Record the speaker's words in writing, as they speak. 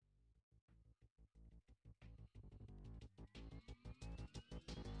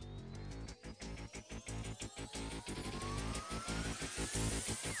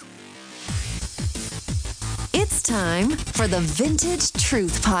It's time for the Vintage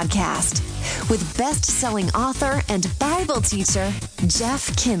Truth Podcast with best-selling author and Bible teacher,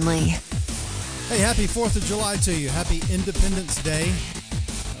 Jeff Kinley. Hey, happy 4th of July to you. Happy Independence Day.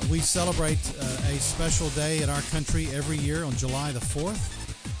 We celebrate a special day in our country every year on July the 4th,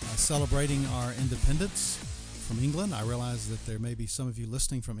 celebrating our independence from England. I realize that there may be some of you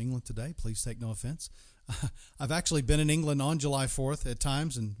listening from England today. Please take no offense. I've actually been in England on July 4th at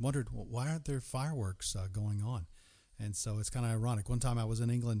times and wondered, well, why aren't there fireworks going on? And so it's kind of ironic. One time I was in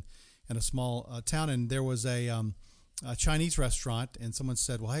England in a small town, and there was a Chinese restaurant, and someone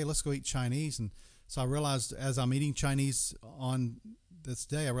said, well, hey, let's go eat Chinese. And so I realized as I'm eating Chinese on this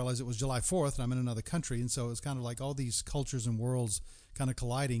day, I realized it was July 4th, and I'm in another country. And so it's kind of like all these cultures and worlds kind of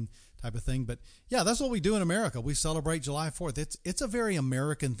colliding type of thing. But yeah, that's what we do in America. We celebrate July 4th. It's a very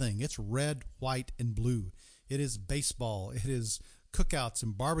American thing. It's red, white, and blue. It is baseball. It is cookouts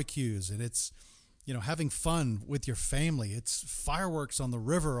and barbecues, and it's, you know, having fun with your family. It's fireworks on the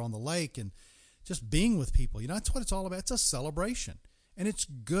river, on the lake, and just being with people. You know, that's what it's all about. It's a celebration, and it's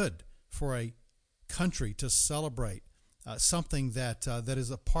good for a country to celebrate something that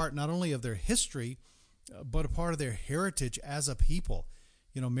is a part not only of their history, but a part of their heritage as a people.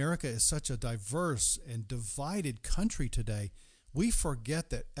 You know, America is such a diverse and divided country today. We forget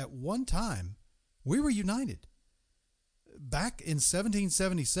that at one time we were united. Back in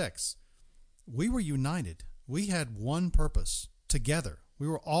 1776, we were united. We had one purpose together. We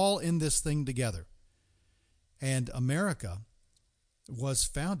were all in this thing together. And America was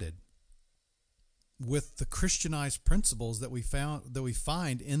founded with the Christianized principles that we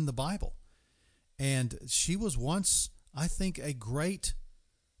find in the Bible. And she was once, I think, a great,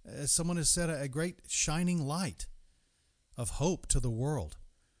 as someone has said, a great shining light of hope to the world.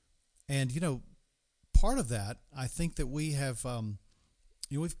 And, you know, part of that, I think that we have,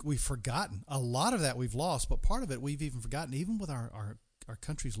 we've forgotten. A lot of that we've lost, but part of it we've even forgotten, even with our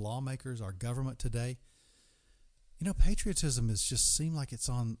country's lawmakers, our government today. You know, patriotism has just seemed like it's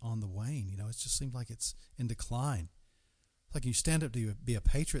on the wane. You know, it just seems like it's in decline. Like you stand up to be a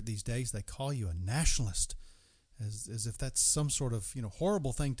patriot these days, they call you a nationalist, as if that's some sort of, you know,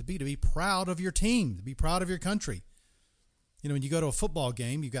 horrible thing to be proud of your team, to be proud of your country. You know, when you go to a football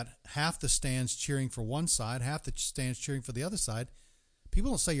game, you've got half the stands cheering for one side, half the stands cheering for the other side.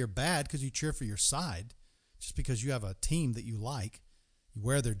 People don't say you're bad because you cheer for your side, just because you have a team that you like. You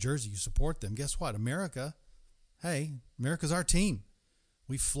wear their jersey, you support them. Guess what? America's our team.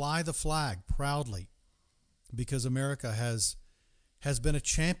 We fly the flag proudly because America has been a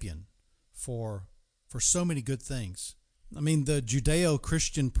champion for so many good things. I mean, the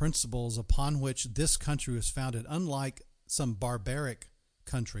Judeo-Christian principles upon which this country was founded, unlike some barbaric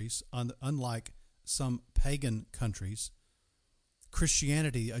countries, unlike some pagan countries,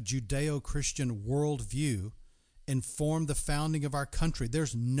 Christianity, a Judeo-Christian worldview, informed the founding of our country.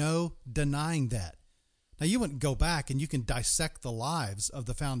 There's no denying that. Now, you wouldn't go back and you can dissect the lives of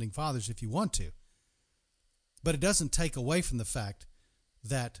the founding fathers if you want to, but it doesn't take away from the fact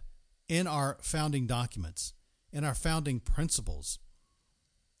that in our founding documents, in our founding principles,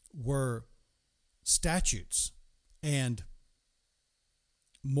 were statutes and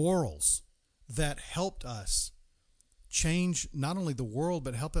morals that helped us change not only the world,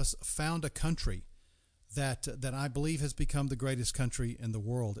 but help us found a country that I believe has become the greatest country in the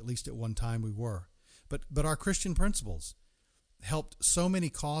world. At least at one time we were. But our Christian principles helped so many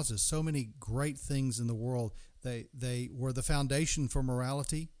causes, so many great things in the world. They were the foundation for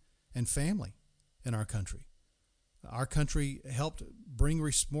morality and family in our country. Our country helped bring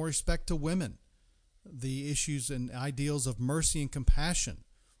more respect to women, the issues and ideals of mercy and compassion.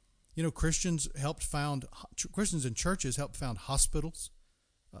 You know, Christians and churches helped found hospitals.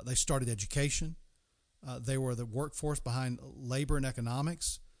 They started education. They were the workforce behind labor and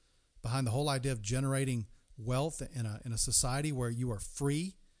economics, behind the whole idea of generating wealth in a society where you are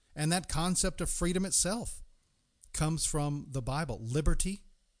free. And that concept of freedom itself comes from the Bible. Liberty,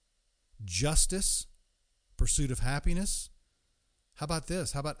 justice, pursuit of happiness. How about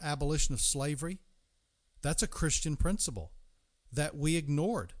this? How about abolition of slavery? That's a Christian principle that we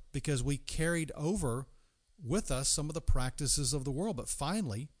ignored because we carried over with us some of the practices of the world. But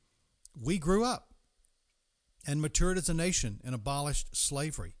finally, we grew up and matured as a nation and abolished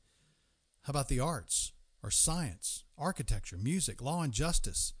slavery. How about the arts or science, architecture, music, law and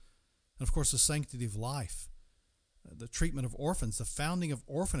justice, and of course the sanctity of life, the treatment of orphans, the founding of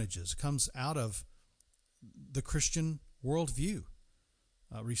orphanages comes out of the Christian worldview,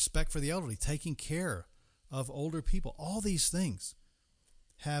 respect for the elderly, taking care of older people. All these things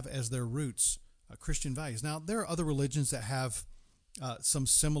have as their roots Christian values. Now, there are other religions that have some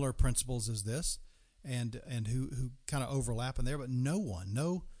similar principles as this, and who kind of overlap in there, but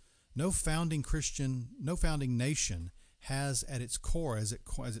no founding Christian, no founding nation has at its core, as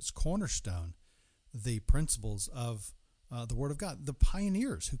its cornerstone, the principles of the Word of God. The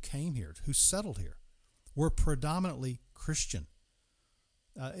pioneers who came here, who settled here, were predominantly Christian.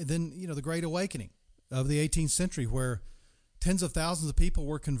 Then, the Great Awakening of the 18th century, where tens of thousands of people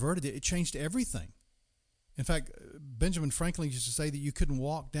were converted, it changed everything. In fact, Benjamin Franklin used to say that you couldn't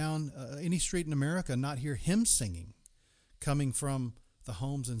walk down any street in America and not hear hymn singing coming from the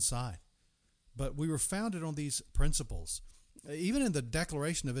homes inside. But we were founded on these principles. Even in the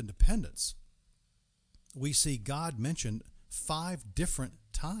Declaration of Independence, we see God mentioned 5 different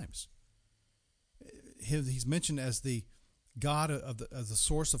times. He's mentioned as the God of the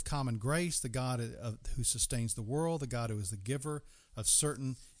source of common grace, the God who sustains the world, the God who is the giver of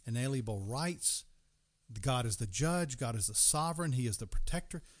certain inalienable rights. God is the judge. God is the sovereign. He is the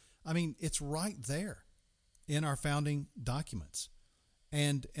protector. I mean, it's right there in our founding documents.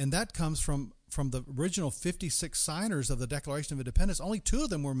 And that comes from the original 56 signers of the Declaration of Independence. Only 2 of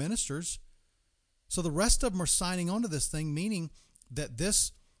them were ministers. So the rest of them are signing on to this thing, meaning that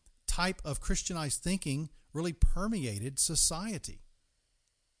this type of Christianized thinking really permeated society.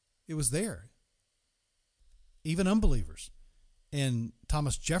 It was there. Even unbelievers in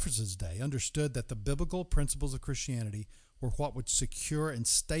Thomas Jefferson's day understood that the biblical principles of Christianity were what would secure and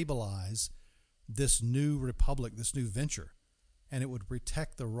stabilize this new republic, this new venture, and it would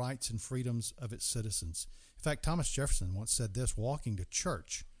protect the rights and freedoms of its citizens. In fact, Thomas Jefferson once said this, walking to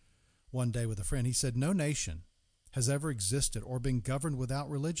church one day with a friend. He said, "No nation has ever existed or been governed without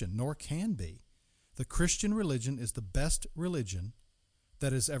religion, nor can be. The Christian religion is the best religion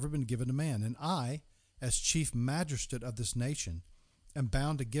that has ever been given to man, and I, as chief magistrate of this nation, am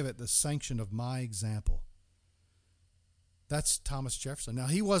bound to give it the sanction of my example." That's Thomas Jefferson. Now,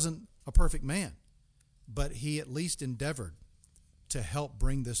 he wasn't a perfect man, but he at least endeavored to help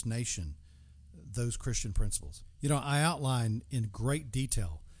bring this nation those Christian principles. I outline in great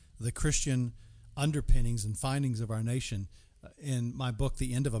detail the Christian underpinnings and findings of our nation in my book,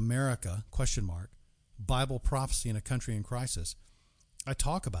 The End of America, ? Bible Prophecy in a Country in Crisis. I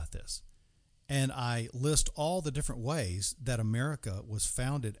talk about this, and I list all the different ways that America was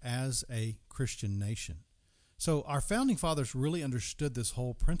founded as a Christian nation. So our founding fathers really understood this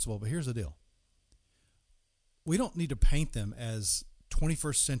whole principle, but here's the deal. We don't need to paint them as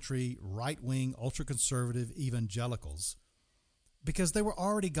 21st century, right-wing, ultra-conservative evangelicals, because they were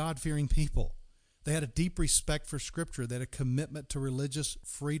already God-fearing people. They had a deep respect for Scripture. They had a commitment to religious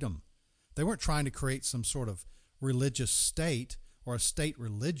freedom. They weren't trying to create some sort of religious state or a state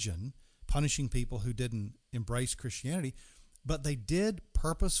religion, punishing people who didn't embrace Christianity, but they did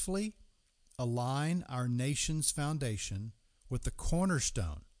purposefully align our nation's foundation with the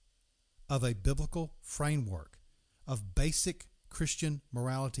cornerstone of a biblical framework of basic Christian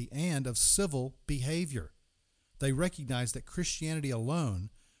morality and of civil behavior. They recognize that Christianity alone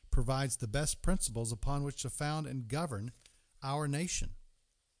provides the best principles upon which to found and govern our nation.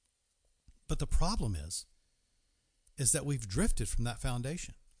 But the problem is that we've drifted from that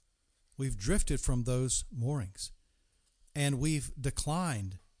foundation. We've drifted from those moorings, and we've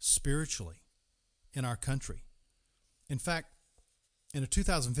declined spiritually in our country. In fact, in a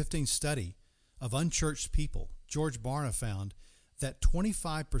 2015 study of unchurched people, George Barna found that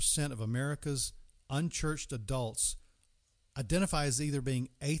 25% of America's unchurched adults identify as either being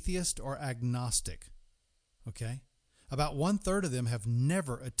atheist or agnostic. Okay? About 1/3 of them have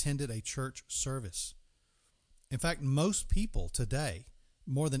never attended a church service. In fact, most people today,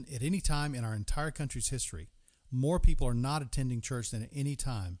 more than at any time in our entire country's history, more people are not attending church than at any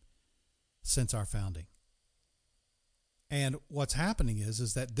time since our founding. And what's happening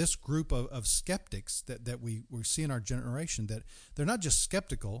is that this group of skeptics that we see in our generation, that they're not just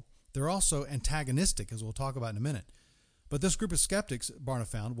skeptical, they're also antagonistic, as we'll talk about in a minute. But this group of skeptics, Barna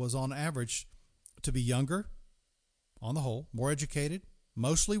found, was on average to be younger, on the whole, more educated,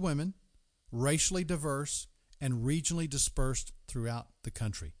 mostly women, racially diverse, and regionally dispersed throughout the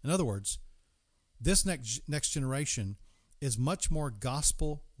country. In other words, this next generation is much more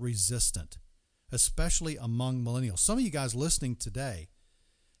gospel resistant, especially among millennials. Some of you guys listening today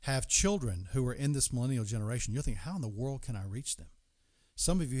have children who are in this millennial generation. You're thinking, how in the world can I reach them?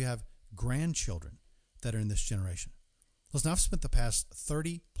 Some of you have grandchildren that are in this generation. Listen, I've spent the past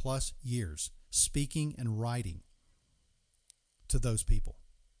 30 plus years speaking and writing to those people.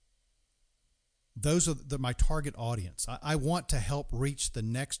 Those are my target audience. I want to help reach the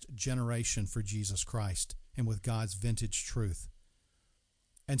next generation for Jesus Christ and with God's vintage truth.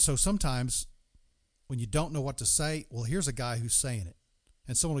 And so sometimes when you don't know what to say, well, here's a guy who's saying it.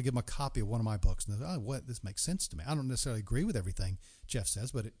 and someone will give them a copy of one of my books, and they'll say, oh, what? This makes sense to me. I don't necessarily agree with everything Jeff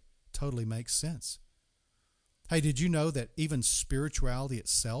says, but it totally makes sense. Hey, did you know that even spirituality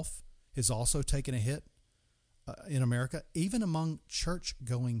itself is also taking a hit in America, even among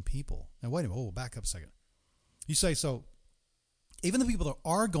church-going people? Now, wait a minute. Oh, back up a second. You say, so even the people that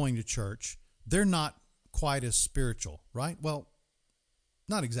are going to church, they're not quite as spiritual, right? Well,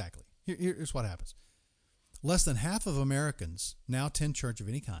 not exactly. Here's what happens. Less than half of Americans now attend church of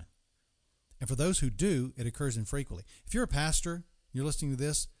any kind. And for those who do, it occurs infrequently. If you're a pastor, you're listening to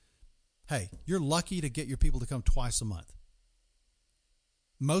this, hey, you're lucky to get your people to come twice a month.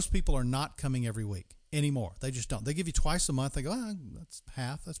 Most people are not coming every week anymore. They just don't. They give you twice a month. They go, oh, that's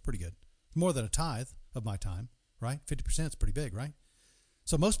half. That's pretty good. More than a tithe of my time, right? 50% is pretty big, right?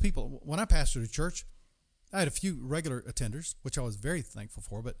 So most people, when I pastored a church, I had a few regular attenders, which I was very thankful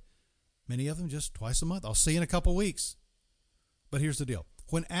for, but many of them just twice a month. I'll see you in a couple weeks. But here's the deal.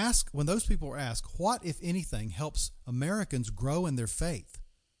 When those people were asked, what, if anything, helps Americans grow in their faith?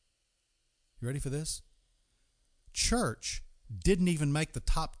 You ready for this? Church didn't even make the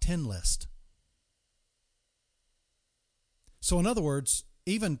top 10 list. So in other words,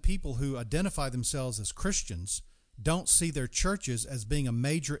 even people who identify themselves as Christians don't see their churches as being a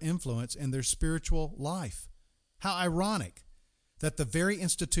major influence in their spiritual life. How ironic that the very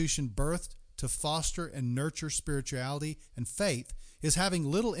institution birthed to foster and nurture spirituality and faith is having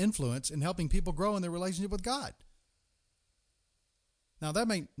little influence in helping people grow in their relationship with God. Now, that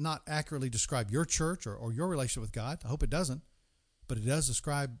may not accurately describe your church or your relationship with God. I hope it doesn't, but it does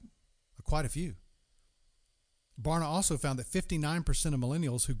describe quite a few. Barna also found that 59% of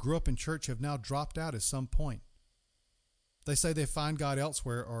millennials who grew up in church have now dropped out at some point. They say they find God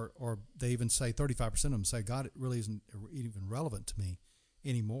elsewhere, or they even say 35% of them say God really isn't even relevant to me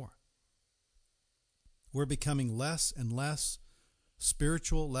anymore. We're becoming less and less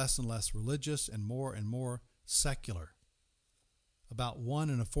spiritual, less and less religious, and more secular. About 1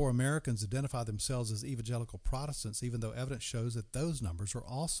 in 4 Americans identify themselves as evangelical Protestants, even though evidence shows that those numbers are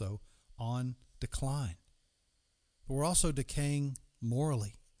also on decline. But we're also decaying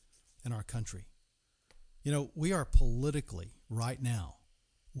morally in our country. You know, we are politically, right now,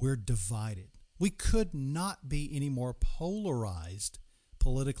 we're divided. We could not be any more polarized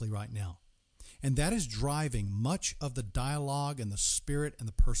politically right now. And that is driving much of the dialogue and the spirit and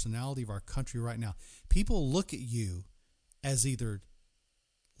the personality of our country right now. People look at you as either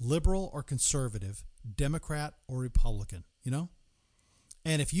liberal or conservative, Democrat or Republican, you know?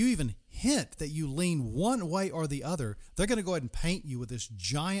 And if you even hint that you lean one way or the other, they're going to go ahead and paint you with this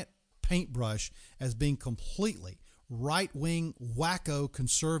giant paintbrush as being completely right-wing, wacko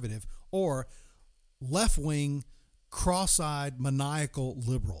conservative or left-wing, cross-eyed, maniacal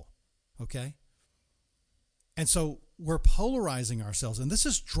liberal, okay? And so we're polarizing ourselves, and this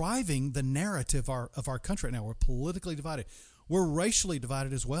is driving the narrative of our country right now. We're politically divided. We're racially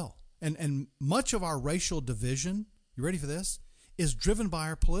divided as well. And much of our racial division, you ready for this, is driven by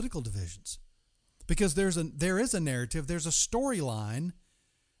our political divisions. Because there is a narrative, there's a storyline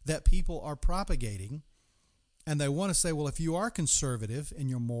that people are propagating, and they want to say, well, if you are conservative in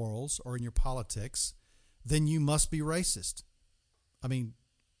your morals or in your politics, then you must be racist. I mean,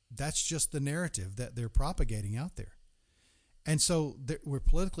 that's just the narrative that they're propagating out there. And so we're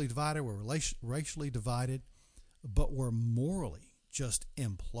politically divided, we're racially divided, but we're morally just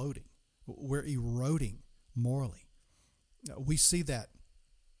imploding. We're eroding morally. We see that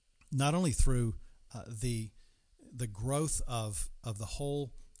not only through the growth of the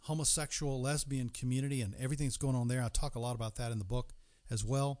whole homosexual, lesbian community and everything that's going on there. I talk a lot about that in the book as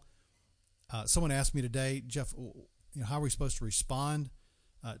well. Someone asked me today, Jeff, how are we supposed to respond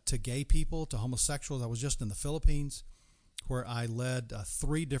to gay people, to homosexuals? I was just in the Philippines where I led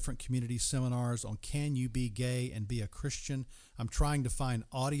 3 different community seminars on can you be gay and be a Christian. I'm trying to find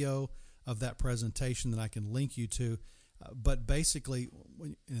audio of that presentation that I can link you to. But basically,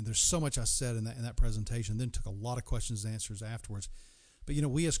 and there's so much I said in that presentation, then took a lot of questions and answers afterwards. But,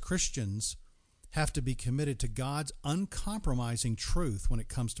 we as Christians have to be committed to God's uncompromising truth when it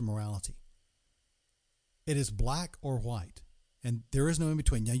comes to morality. It is black or white, and there is no in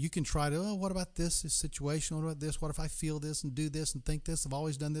between. Now, you can try to, what about this situation? What about this? What if I feel this and do this and think this? I've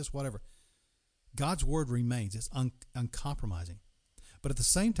always done this, whatever. God's word remains. It's uncompromising. But at the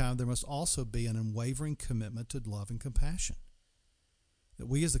same time, there must also be an unwavering commitment to love and compassion. That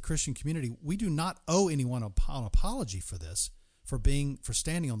we as the Christian community, we do not owe anyone an apology for this, for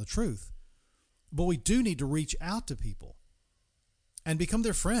standing on the truth. But we do need to reach out to people and become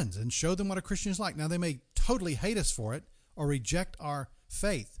their friends and show them what a Christian is like. Now, they may totally hate us for it or reject our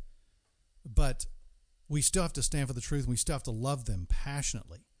faith, but we still have to stand for the truth, and we still have to love them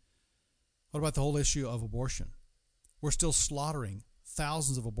passionately. What about the whole issue of abortion? We're still slaughtering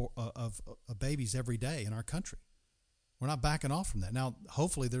thousands of babies every day in our country. We're not backing off from that. Now,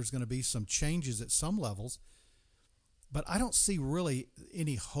 hopefully there's going to be some changes at some levels, but I don't see really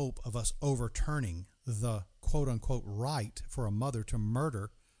any hope of us overturning the quote-unquote right for a mother to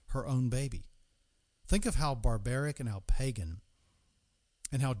murder her own baby. Think of how barbaric and how pagan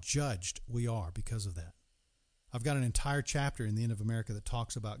and how judged we are because of that. I've got an entire chapter in The End of America that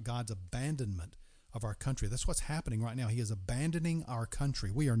talks about God's abandonment of our country. That's what's happening right now. He is abandoning our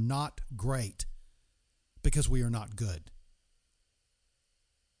country. We are not great because we are not good.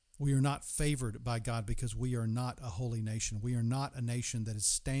 We are not favored by God because we are not a holy nation. We are not a nation that is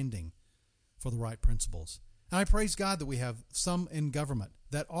standing for the right principles. And I praise God that we have some in government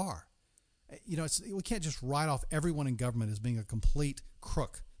that are. You know, we can't just write off everyone in government as being a complete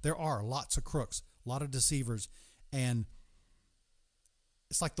crook. There are lots of crooks, a lot of deceivers, and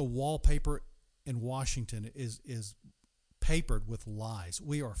it's like the wallpaper in Washington is papered with lies.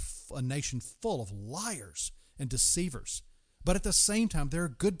 We are a nation full of liars and deceivers. But at the same time, there are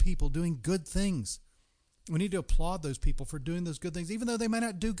good people doing good things. We need to applaud those people for doing those good things, even though they may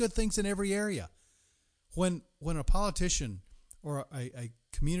not do good things in every area. When a politician or a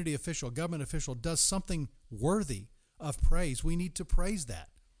community official, a government official does something worthy of praise, we need to praise that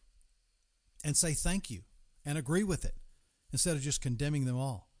and say thank you and agree with it instead of just condemning them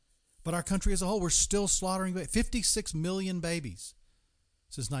all. But our country as a whole, we're still slaughtering 56 million babies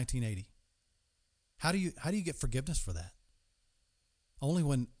since 1980. How do you get forgiveness for that? Only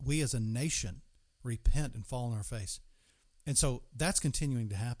when we as a nation repent and fall on our face. And so that's continuing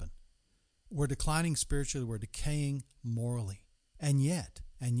to happen. We're declining spiritually. We're decaying morally. And yet,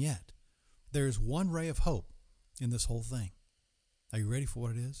 there is one ray of hope in this whole thing. Are you ready for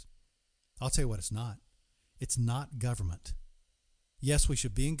what it is? I'll tell you what it's not. It's not government. Yes, we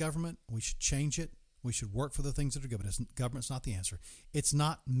should be in government. We should change it. We should work for the things that are good, but government's not the answer. It's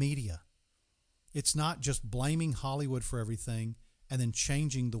not media. It's not just blaming Hollywood for everything and then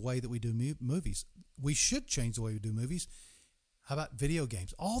changing the way that we do movies. We should change the way we do movies. How about video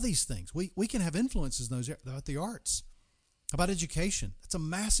games? All these things. We can have influences in those about the arts. How about education? It's a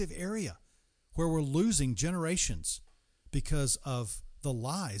massive area where we're losing generations because of the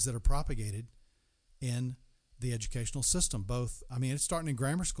lies that are propagated in the educational system. It's starting in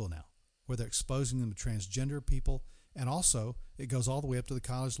grammar school now, where they're exposing them to transgender people, and also it goes all the way up to the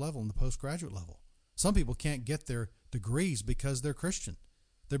college level and the postgraduate level. Some people can't get their degrees because they're Christian.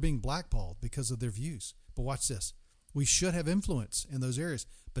 They're being blackballed because of their views. But watch this. We should have influence in those areas,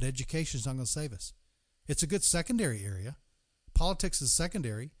 but education is not going to save us. It's a good secondary area. Politics is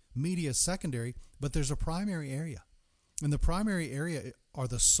secondary. Media is secondary, but there's a primary area. And the primary area are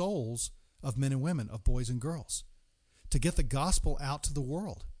the souls of men and women, of boys and girls, to get the gospel out to the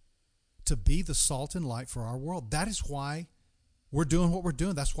world, to be the salt and light for our world. That is why we're doing what we're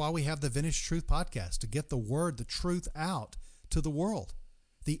doing. That's why we have the Vintage Truth podcast, to get the word, the truth out to the world.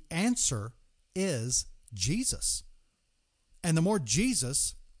 The answer is Jesus. And the more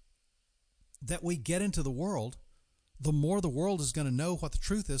Jesus that we get into the world, the more the world is going to know what the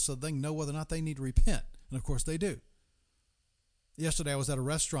truth is, so they can know whether or not they need to repent. And of course they do. Yesterday I was at a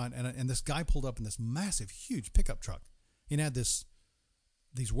restaurant and this guy pulled up in this massive, huge pickup truck. He had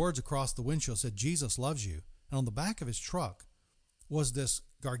these words across the windshield, said, "Jesus loves you." And on the back of his truck was this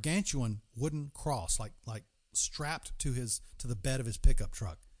gargantuan wooden cross, like strapped to the bed of his pickup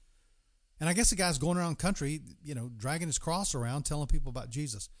truck. And I guess the guy's going around country, dragging his cross around, telling people about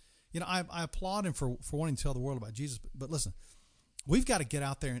Jesus. I applaud him for wanting to tell the world about Jesus. But listen, we've got to get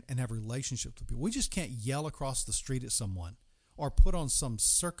out there and have relationships with people. We just can't yell across the street at someone or put on some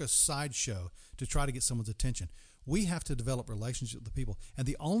circus sideshow to try to get someone's attention. We have to develop relationships with the people. And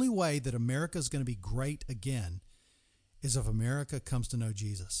the only way that America is going to be great again is if America comes to know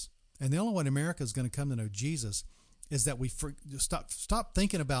Jesus. And the only way America is going to come to know Jesus is that we stop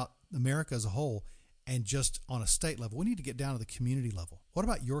thinking about America as a whole and just on a state level. We need to get down to the community level. What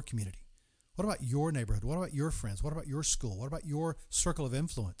about your community? What about your neighborhood? What about your friends? What about your school? What about your circle of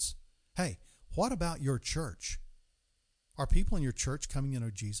influence? Hey, what about your church? Are people in your church coming to know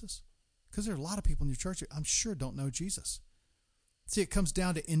Jesus? Because there are a lot of people in your church I'm sure don't know Jesus. See, it comes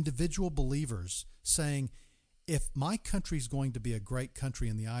down to individual believers saying, if my country is going to be a great country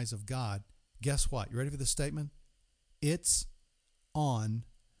in the eyes of God, guess what? You ready for this statement? It's on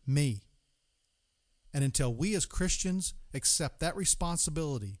me. And until we as Christians accept that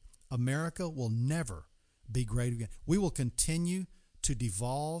responsibility, America will never be great again. We will continue to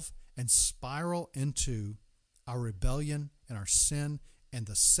devolve and spiral into our rebellion and our sin and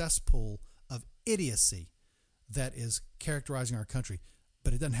the cesspool of idiocy that is characterizing our country.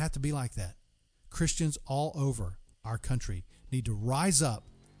 But it doesn't have to be like that. Christians all over our country need to rise up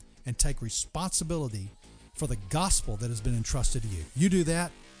and take responsibility for the gospel that has been entrusted to you. You do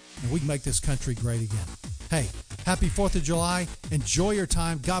that, and we can make this country great again. Hey, happy 4th of July. Enjoy your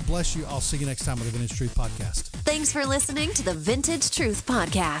time. God bless you. I'll see you next time on the Vintage Truth Podcast. Thanks for listening to the Vintage Truth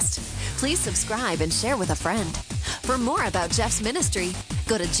Podcast. Please subscribe and share with a friend. For more about Jeff's ministry,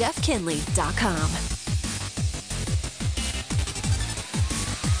 go to jeffkinley.com.